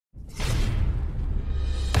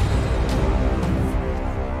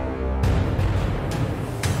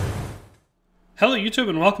Hello YouTube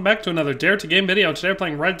and welcome back to another Dare to Game video. Today we're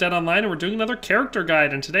playing Red Dead Online and we're doing another character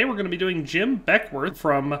guide, and today we're going to be doing Jim Beckwourth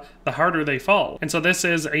from The Harder They Fall. And so this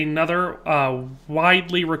is another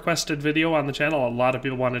widely requested video on the channel. A lot of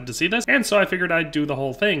people wanted to see this, and so I figured I'd do the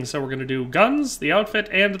whole thing. So we're going to do guns, the outfit,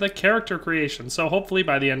 and the character creation. So hopefully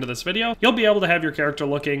by the end of this video, you'll be able to have your character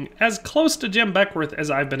looking as close to Jim Beckwourth as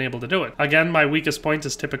I've been able to do it. Again, my weakest point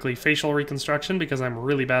is typically facial reconstruction because I'm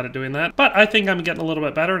really bad at doing that, but I think I'm getting a little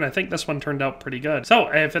bit better, and I think this one turned out pretty good. So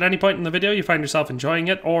if at any point in the video you find yourself enjoying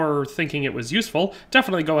it or thinking it was useful,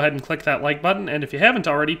 definitely go ahead and click that like button, and if you haven't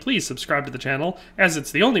already, please subscribe to the channel, as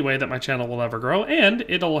it's the only way that my channel will ever grow, and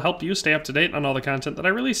it'll help you stay up to date on all the content that I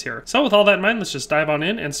release here. So with all that in mind, let's just dive on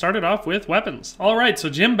in and start it off with weapons. Alright, so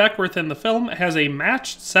Jim Beckwourth in the film has a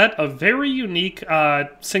matched set of very unique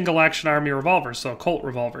single-action army revolvers, so Colt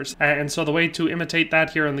revolvers. And so the way to imitate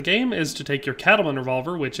that here in the game is to take your Cattleman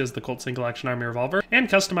revolver, which is the Colt single-action army revolver, and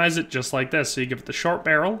customize it just like this. So you give it the short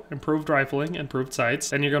barrel, improved rifling, improved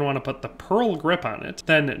sights, then you're going to want to put the pearl grip on it,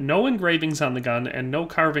 then no engravings on the gun and no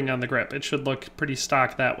carving on the grip. It should look pretty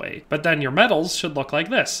stock that way. But then your metals should look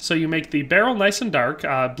like this. So you make the barrel nice and dark.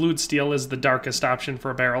 Blued steel is the darkest option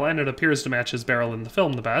for a barrel, and it appears to match his barrel in the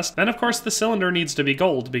film the best. Then of course the cylinder needs to be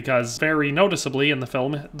gold, because very noticeably in the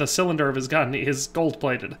film, the cylinder of his gun is gold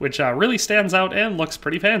plated, which really stands out and looks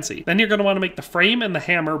pretty fancy. Then you're going to want to make the frame and the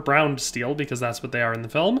hammer browned steel, because that's what they are in the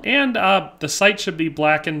film, and the sight should be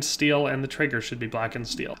blackened steel and the trigger should be blackened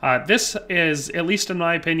steel. This is, at least in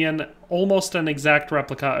my opinion, almost an exact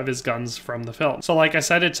replica of his guns from the film. So like I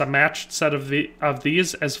said, it's a matched set of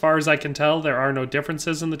these. As far as I can tell, there are no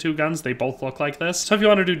differences in the two guns. They both look like this. So if you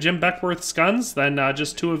want to do Jim Beckwourth's guns, then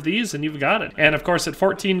just two of these and you've got it. And of course at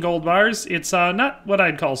 14 gold bars, it's not what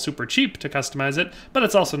I'd call super cheap to customize it, but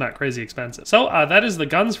it's also not crazy expensive. So that is the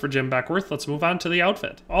guns for Jim Beckwourth. Let's move on to the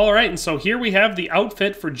outfit. Alright, and so here we have the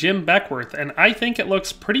outfit for Jim Beckwourth, and I think it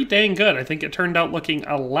looks pretty dang good. I think it turned out looking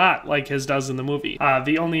a lot like his does in the movie.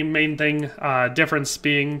 The only main difference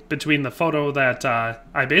being between the photo that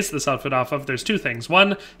I based this outfit off of, there's two things.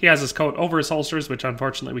 One, he has his coat over his holsters, which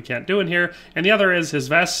unfortunately we can't do in here, and the other is his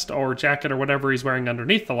vest or jacket or whatever he's wearing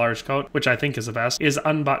underneath the large coat, which I think is a vest, is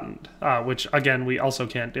unbuttoned, which again we also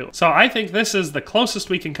can't do. So I think this is the closest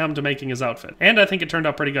we can come to making his outfit, and I think it turned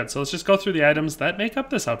out pretty good. So let's just go through the items that make up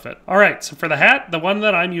this outfit. Alright, so for the hat, the one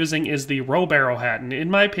that I'm using is the Robarrow hat, and in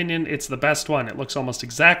my opinion it's the best one. It looks almost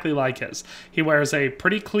exactly like his. He wears a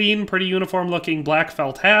pretty clean, pretty uniform looking black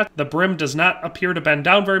felt hat. The brim does not appear to bend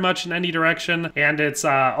down very much in any direction, and it's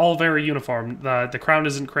all very uniform. The crown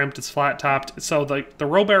isn't crimped, it's flat topped. So the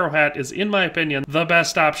Robarrow hat is, in my opinion, the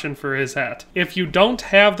best option for his hat. If you don't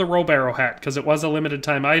have the Robarrow hat, because it was a limited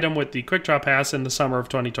time item with the Quick Draw Pass in the summer of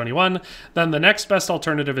 2021, then the next best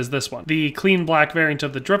alternative is this one. The clean black variant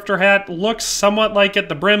of the Drifter hat looks somewhat like it.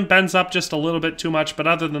 The brim bends up just a little bit too much, but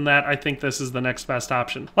other than that, I think this is the next best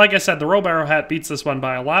option. Like I said, the Robarrow hat beats this one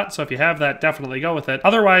by a lot, so if you have that, definitely go with it.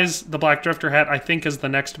 Otherwise, the black Drifter hat I think is the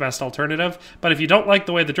next best alternative, but if you don't like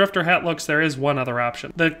the way the Drifter hat looks, there is one other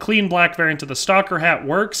option. The clean black variant of the Stalker hat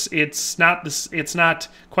works. It's not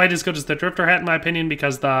quite as good as the Drifter hat in my opinion,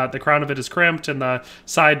 because the crown of it is crimped and the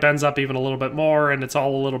side bends up even a little bit more, and it's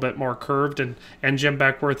all a little bit more curved, and Jim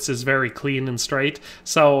Beckwourth's is very clean and straight.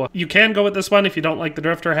 So you can go with this one if you don't like the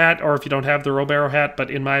Drifter hat or if you don't have the Robarrow hat,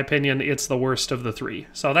 but in my opinion it's the worst of the three.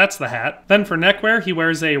 So that's the hat. Then for neckwear, he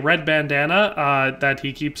wears a red bandana that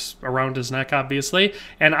he keeps around his neck obviously,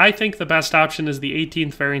 and I think the best option is the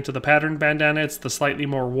 18th variant of the patterned bandana. It's the slightly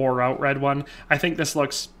more wore out red one. I think this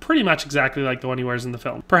looks pretty much exactly like the one he wears in the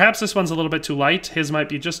film. Perhaps this one's a little bit too light. His might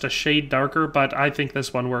be just a shade darker, but I think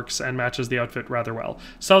this one works and matches the outfit rather well.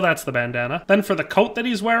 So that's the bandana. Then for the coat that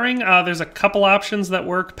he's wearing, there's a couple options that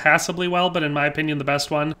work passably well, but in my opinion the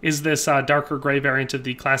best one is this darker gray variant of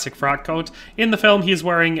the classic frock coat. In the film he's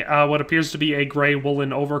wearing what appears to be a gray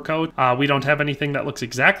woolen overcoat. We don't have anything that looks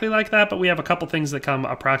exactly like that, but we have a couple things that come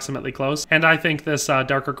approximately close, and I think this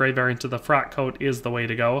darker gray variant of the frock coat is the way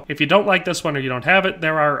to go. If you don't like this one or you don't have it,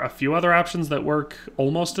 there are a few other options that work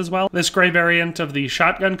almost as well. This gray variant of the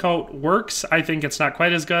shotgun coat works. I think it's not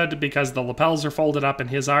quite as good because the lapels are folded up in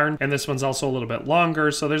his arm, and this one's also a little bit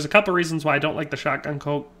longer, so there's a couple reasons why I don't like the shotgun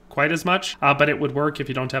coat quite as much, but it would work if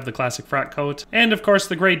you don't have the classic frock coat. And of course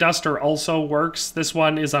the gray duster also works. This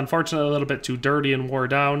one is unfortunately a little bit too dirty and wore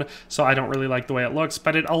down, so I don't really like the way it looks,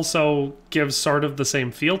 but it also gives sort of the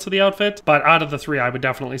same feel to the outfit. But out of the three, I would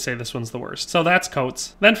definitely say this one's the worst. So that's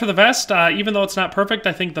coats. Then for the vest, even though it's not perfect,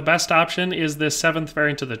 I think the best option is this 7th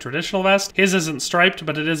variant of the traditional vest. His isn't striped,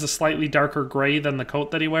 but it is a slightly darker gray than the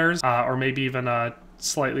coat that he wears, or maybe even a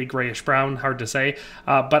slightly grayish brown, hard to say.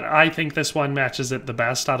 But I think this one matches it the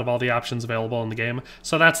best out of all the options available in the game,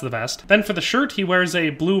 so that's the best. Then for the shirt, he wears a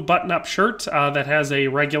blue button-up shirt that has a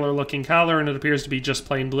regular-looking collar, and it appears to be just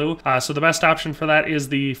plain blue. So the best option for that is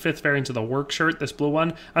the 5th variant of the work shirt, this blue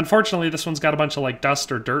one. Unfortunately, this one's got a bunch of like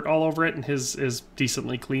dust or dirt all over it, and his is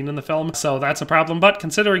decently clean in the film, so that's a problem. But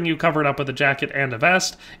considering you cover it up with a jacket and a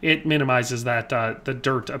vest, it minimizes that the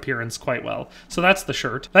dirt appearance quite well. So that's the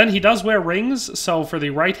shirt. Then he does wear rings. So for the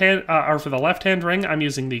right hand or for the left hand ring, I'm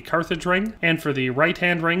using the Carthage ring, and for the right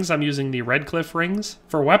hand rings, I'm using the Redcliffe rings.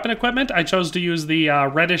 For weapon equipment, I chose to use the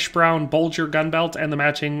reddish brown Bolger gun belt and the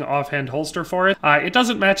matching offhand holster for it. It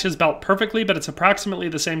doesn't match his belt perfectly, but it's approximately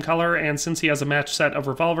the same color, and since he has a matched set of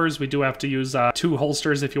revolvers, we do have to use 2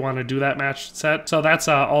 holsters if you want to do that matched set. So that's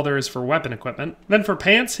all there is for weapon equipment. Then for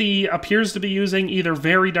pants, he appears to be using either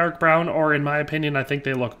very dark brown or, in my opinion, I think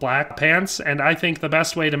they look black pants, and I think the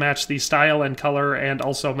best way to match the style and color and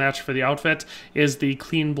also match for the outfit is the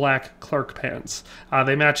clean black clerk pants.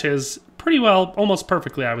 They match his pretty well, almost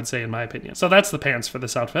perfectly, I would say, in my opinion. So that's the pants for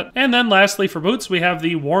this outfit. And then lastly for boots, we have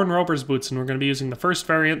the Warren Rober's boots, and we're going to be using the first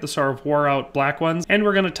variant, the sort of wore out black ones, and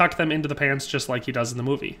we're going to tuck them into the pants just like he does in the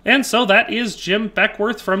movie. And so that is Jim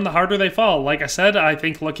Beckwourth from The Harder They Fall. Like I said, I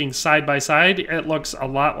think looking side by side, it looks a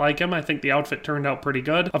lot like him. I think the outfit turned out pretty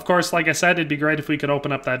good. Of course, like I said, it'd be great if we could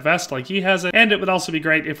open up that vest like he has it, and it would also be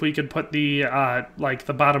great if we could put the like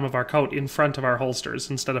the bottom of our coat in front of our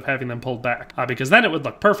holsters instead of having them pulled back, because then it would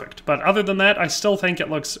look perfect. But other than that, I still think it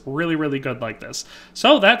looks really, really good like this.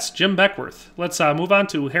 So that's Jim Beckwourth. Let's move on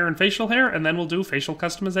to hair and facial hair, and then we'll do facial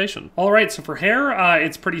customization. All right, so for hair,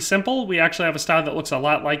 it's pretty simple. We actually have a style that looks a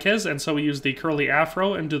lot like his, and so we use the curly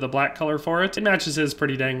afro and do the black color for it. It matches his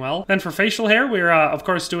pretty dang well. Then for facial hair, we're of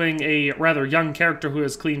course doing a rather young character who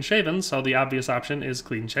is clean shaven, so the obvious option is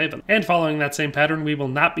clean shaven. And following that same pattern, we will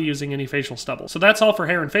not be using any facial stubble. So that's all for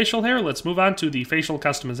hair and facial hair. Let's move on to the facial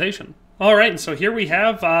customization. All right, and so here we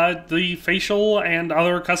have the facial and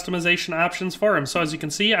other customization options for him. So as you can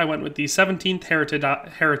see, I went with the 17th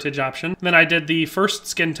heritage option. Then I did the first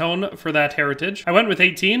skin tone for that heritage. I went with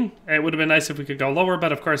 18. It would have been nice if we could go lower,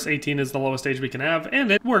 but of course 18 is the lowest age we can have,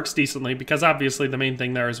 and it works decently because obviously the main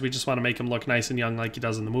thing there is we just want to make him look nice and young like he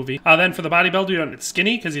does in the movie. Then for the body build, we went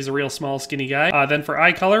skinny because he's a real small, skinny guy. Then for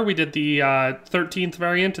eye color, we did the 13th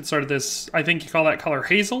variant. It's sort of this, I think you call that color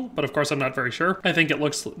hazel, but of course I'm not very sure. I think it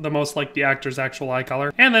looks the most like the actor's actual eye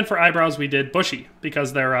color. And then for eyebrows, we did bushy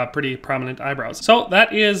because they're pretty prominent eyebrows. So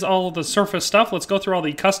that is all the surface stuff. Let's go through all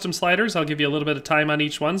the custom sliders. I'll give you a little bit of time on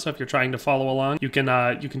each one, so if you're trying to follow along, you can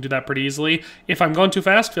do that pretty easily. If I'm going too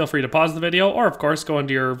fast, feel free to pause the video, or of course go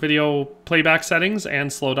into your video playback settings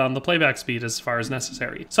and slow down the playback speed as far as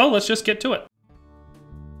necessary. So let's just get to it.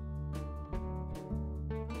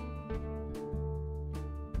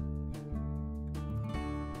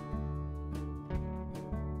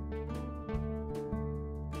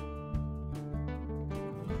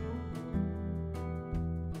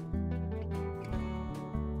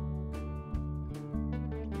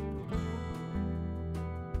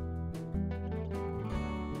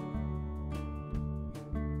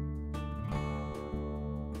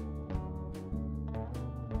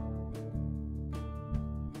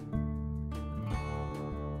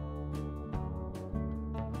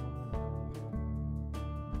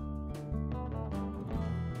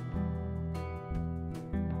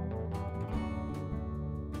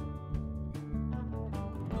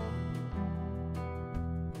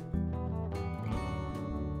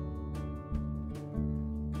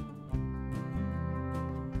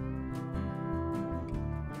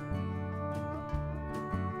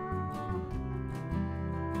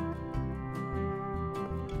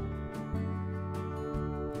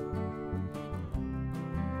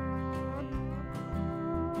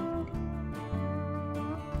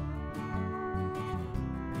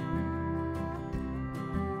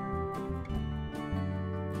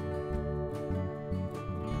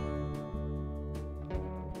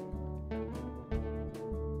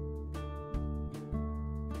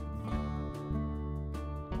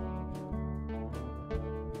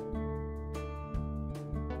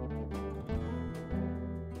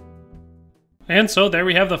 And so there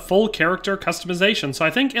we have the full character customization. So I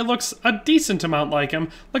think it looks a decent amount like him.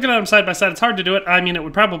 Looking at him side by side, it's hard to do it. I mean, it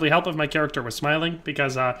would probably help if my character was smiling,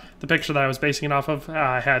 because the picture that I was basing it off of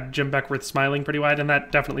had Jim Beckwourth smiling pretty wide, and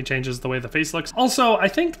that definitely changes the way the face looks. Also, I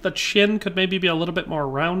think the chin could maybe be a little bit more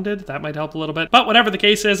rounded. That might help a little bit. But whatever the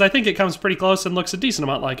case is, I think it comes pretty close and looks a decent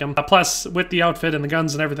amount like him. Plus, with the outfit and the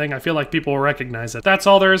guns and everything, I feel like people will recognize it. That's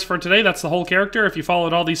all there is for today. That's the whole character. If you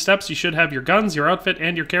followed all these steps, you should have your guns, your outfit,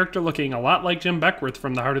 and your character looking a lot like like Jim Beckwourth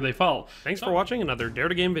from The Harder They Fall. Thanks for watching another Dare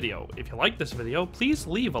to Game video. If you like this video, please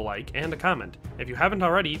leave a like and a comment. If you haven't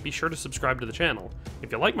already, be sure to subscribe to the channel.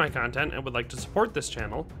 If you like my content and would like to support this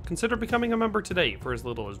channel, consider becoming a member today for as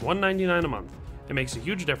little as $1.99 a month. It makes a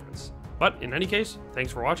huge difference. But in any case,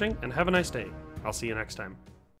 thanks for watching and have a nice day. I'll see you next time.